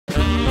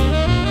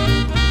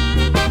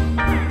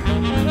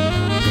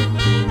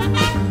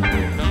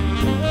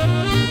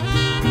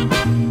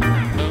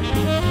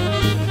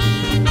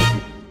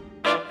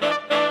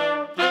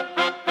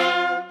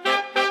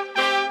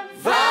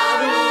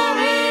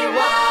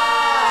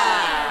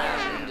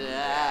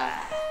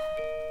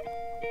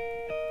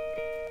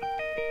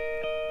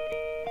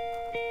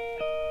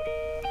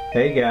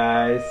Hey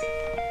guys,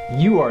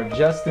 you are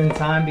just in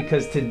time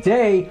because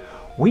today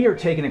we are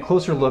taking a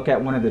closer look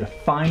at one of the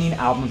defining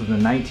albums of the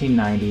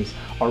 1990s,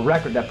 a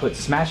record that put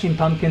Smashing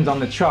Pumpkins on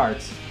the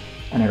charts,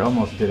 and it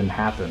almost didn't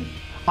happen.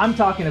 I'm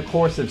talking, of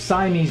course, of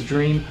Siamese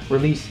Dream,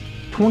 released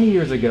 20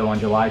 years ago on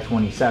July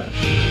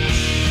 27th.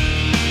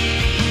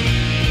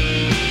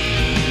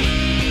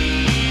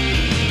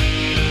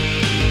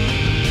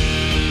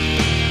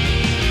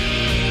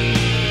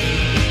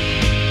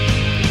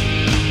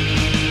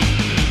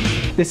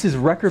 This is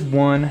record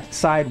 1,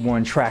 side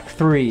 1, track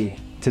 3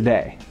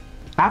 today.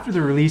 After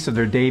the release of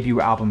their debut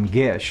album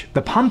Gish,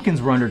 the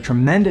Pumpkins were under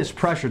tremendous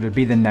pressure to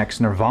be the next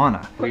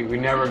Nirvana. We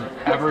never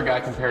ever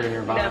got compared to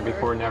Nirvana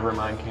before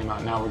Nevermind came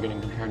out. Now we're getting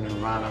compared to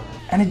Nirvana.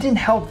 And it didn't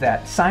help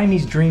that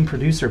Siamese Dream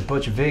producer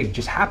Butch Vig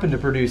just happened to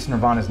produce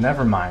Nirvana's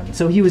Nevermind,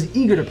 so he was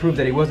eager to prove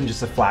that he wasn't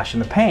just a flash in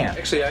the pan.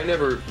 Actually, I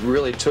never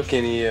really took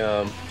any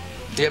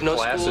Do you have no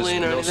classes,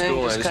 schooling or no anything?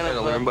 school. I just kind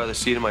of learned by the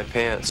seat of my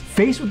pants.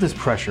 Faced with this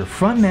pressure,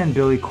 frontman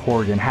Billy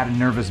Corgan had a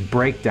nervous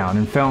breakdown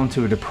and fell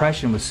into a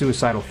depression with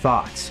suicidal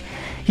thoughts.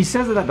 He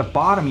says that at the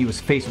bottom he was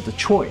faced with a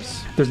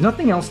choice. There's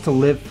nothing else to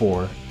live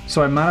for,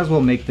 so I might as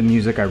well make the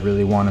music I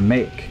really want to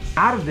make.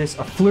 Out of this,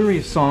 a flurry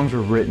of songs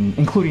were written,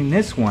 including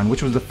this one,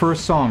 which was the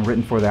first song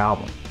written for the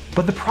album.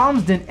 But the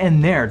problems didn't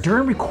end there.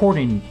 During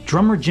recording,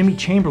 drummer Jimmy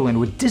Chamberlin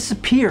would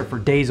disappear for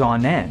days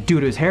on end due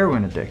to his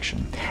heroin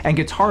addiction, and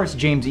guitarist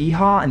James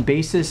Iha and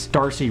bassist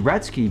Darcy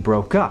Retzky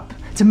broke up.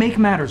 To make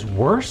matters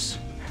worse,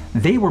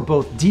 they were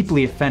both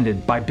deeply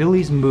offended by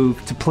Billy's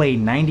move to play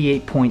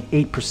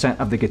 98.8%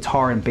 of the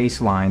guitar and bass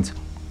lines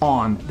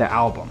on the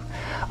album,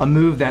 a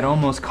move that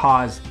almost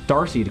caused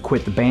Darcy to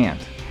quit the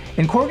band.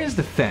 In Corgan's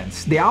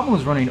defense, the album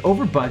was running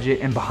over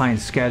budget and behind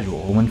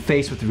schedule. When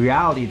faced with the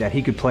reality that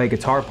he could play a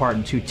guitar part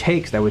in 2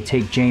 takes that would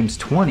take James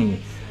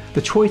 20,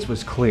 the choice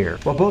was clear.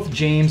 While both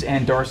James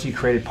and Darcy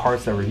created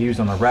parts that were used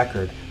on the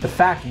record, the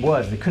fact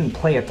was they couldn't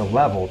play at the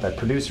level that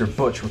producer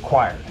Butch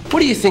required.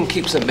 What do you think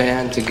keeps a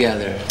band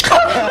together?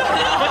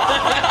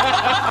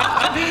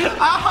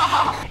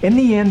 In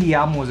the end, the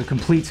album was a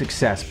complete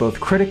success, both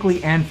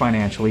critically and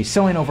financially,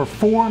 selling over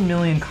 4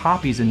 million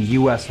copies in the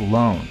US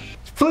alone.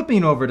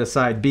 Flipping over to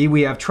side B,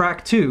 we have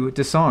track 2,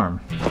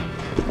 Disarm.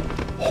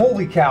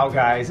 Holy cow,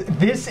 guys,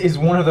 this is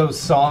one of those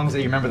songs that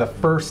you remember the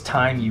first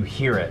time you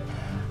hear it.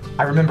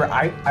 I remember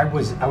I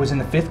was in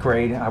the 5th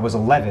grade, I was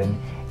 11,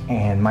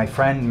 and my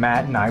friend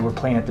Matt and I were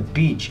playing at the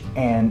beach,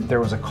 and there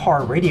was a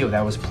car radio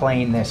that was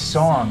playing this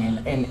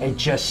song, and it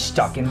just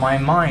stuck in my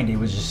mind. It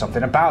was just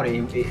something about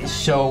it. It's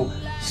so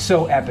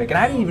epic, and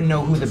I didn't even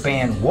know who the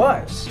band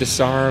was.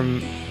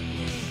 Disarm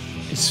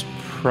is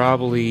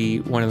probably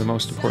one of the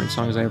most important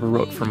songs I ever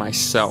wrote for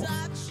myself.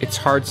 It's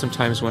hard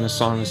sometimes when a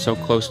song is so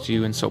close to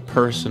you and so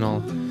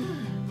personal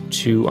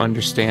to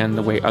understand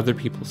the way other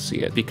people see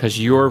it, because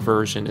your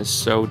version is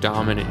so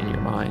dominant in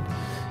your mind.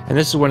 And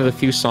this is one of the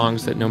few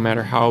songs that no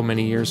matter how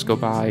many years go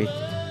by,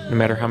 no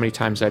matter how many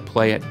times I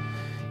play it,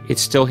 it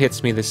still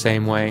hits me the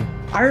same way.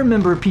 I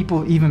remember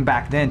people even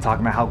back then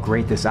talking about how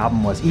great this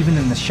album was, even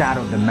in the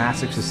shadow of the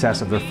massive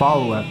success of their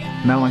follow-up,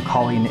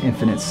 Melancholy and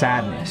Infinite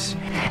Sadness.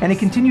 And it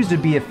continues to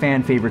be a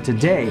fan favorite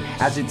today,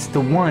 as it's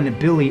the one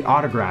Billy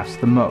autographs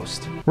the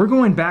most. We're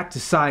going back to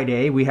side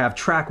A. We have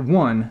track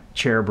 1,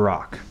 Cherub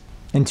Rock.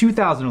 In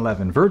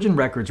 2011, Virgin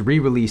Records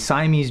re-released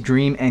Siamese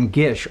Dream and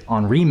Gish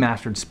on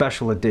remastered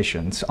special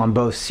editions on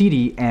both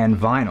CD and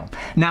vinyl.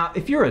 Now,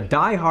 if you're a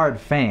die-hard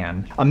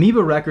fan,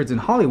 Amoeba Records in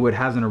Hollywood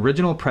has an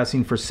original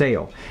pressing for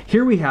sale.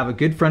 Here we have a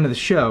good friend of the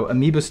show,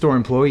 Amoeba store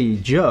employee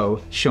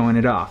Joe, showing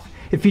it off.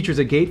 It features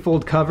a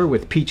gatefold cover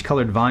with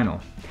peach-colored vinyl.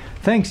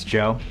 Thanks,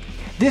 Joe.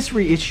 This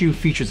reissue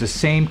features the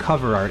same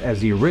cover art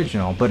as the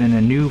original, but in a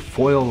new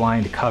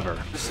foil-lined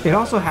cover. It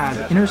also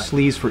has inner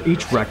sleeves for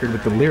each record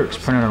with the lyrics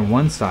printed on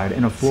one side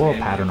and a floral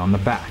pattern on the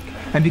back.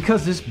 And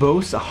because this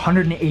boasts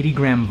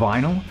 180-gram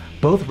vinyl,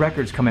 both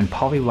records come in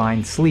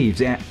poly-lined sleeves.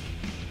 And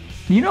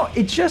you know,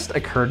 it just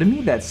occurred to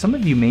me that some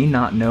of you may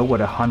not know what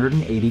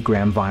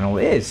 180-gram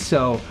vinyl is,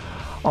 so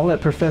I'll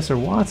let Professor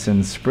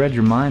Watson spread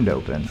your mind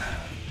open.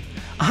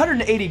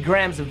 180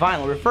 grams of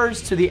vinyl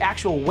refers to the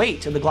actual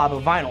weight of the glob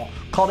of vinyl,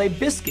 called a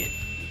biscuit,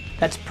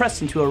 that's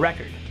pressed into a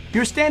record.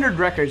 Your standard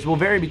records will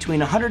vary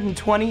between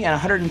 120 and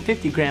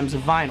 150 grams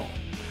of vinyl.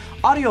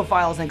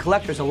 Audiophiles and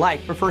collectors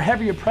alike prefer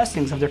heavier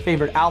pressings of their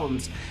favorite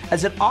albums,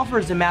 as it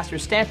offers the master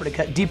stamper to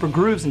cut deeper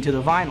grooves into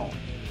the vinyl.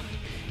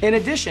 In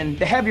addition,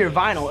 the heavier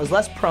vinyl is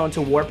less prone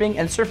to warping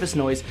and surface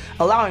noise,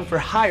 allowing for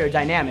higher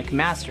dynamic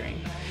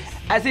mastering.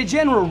 As a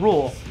general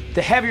rule,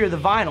 the heavier the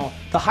vinyl,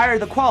 the higher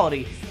the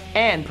quality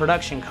and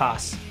production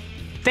costs.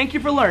 Thank you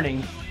for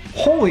learning.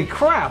 Holy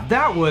crap,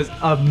 that was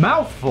a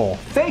mouthful.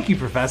 Thank you,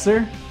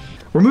 Professor.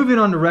 We're moving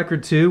on to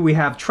record 2. We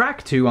have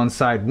track 2 on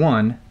side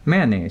 1,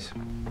 Mayonnaise.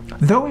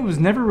 Though it was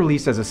never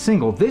released as a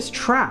single, this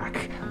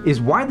track is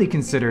widely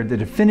considered the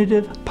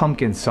definitive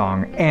Pumpkin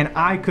song, and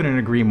I couldn't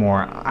agree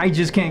more. I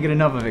just can't get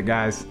enough of it,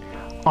 guys.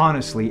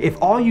 Honestly,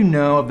 if all you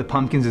know of the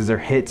Pumpkins is their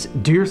hits,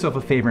 do yourself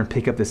a favor and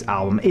pick up this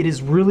album. It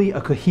is really a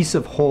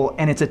cohesive whole,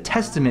 and it's a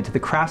testament to the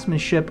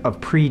craftsmanship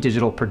of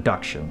pre-digital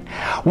production.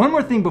 One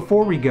more thing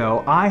before we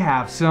go, I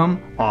have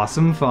some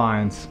awesome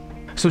finds.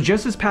 So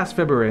just this past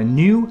February, a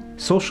new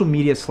social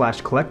media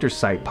 / collector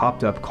site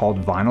popped up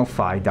called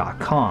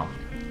vinylfi.com.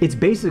 It's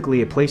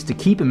basically a place to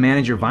keep and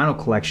manage your vinyl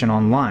collection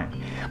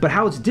online. But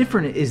how it's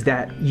different is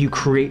that you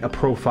create a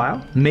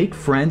profile, make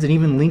friends, and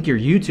even link your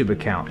YouTube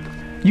account.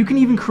 You can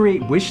even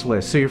create wish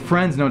lists so your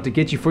friends know what to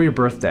get you for your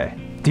birthday.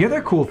 The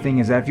other cool thing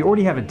is that if you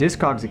already have a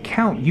Discogs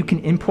account, you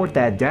can import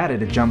that data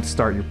to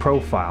jumpstart your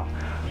profile.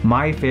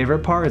 My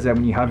favorite part is that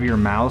when you hover your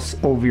mouse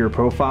over your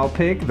profile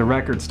pic, the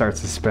record starts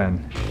to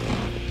spin.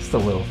 It's the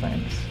little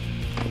things.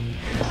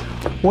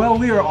 Well,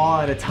 we are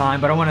all out of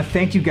time, but I want to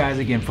thank you guys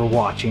again for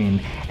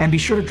watching, and be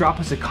sure to drop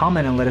us a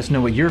comment and let us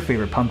know what your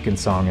favorite Pumpkin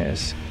song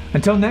is.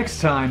 Until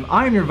next time,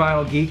 I'm your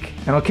Vinyl Geek,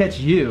 and I'll catch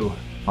you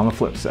on the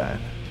flip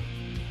side.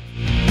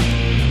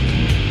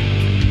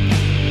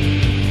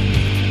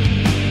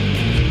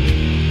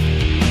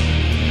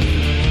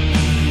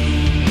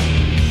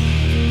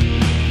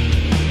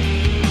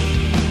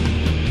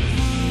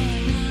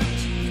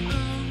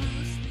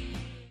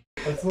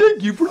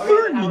 Thank you for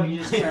learning.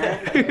 Do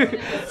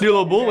a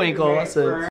little bullwinkle. That's it.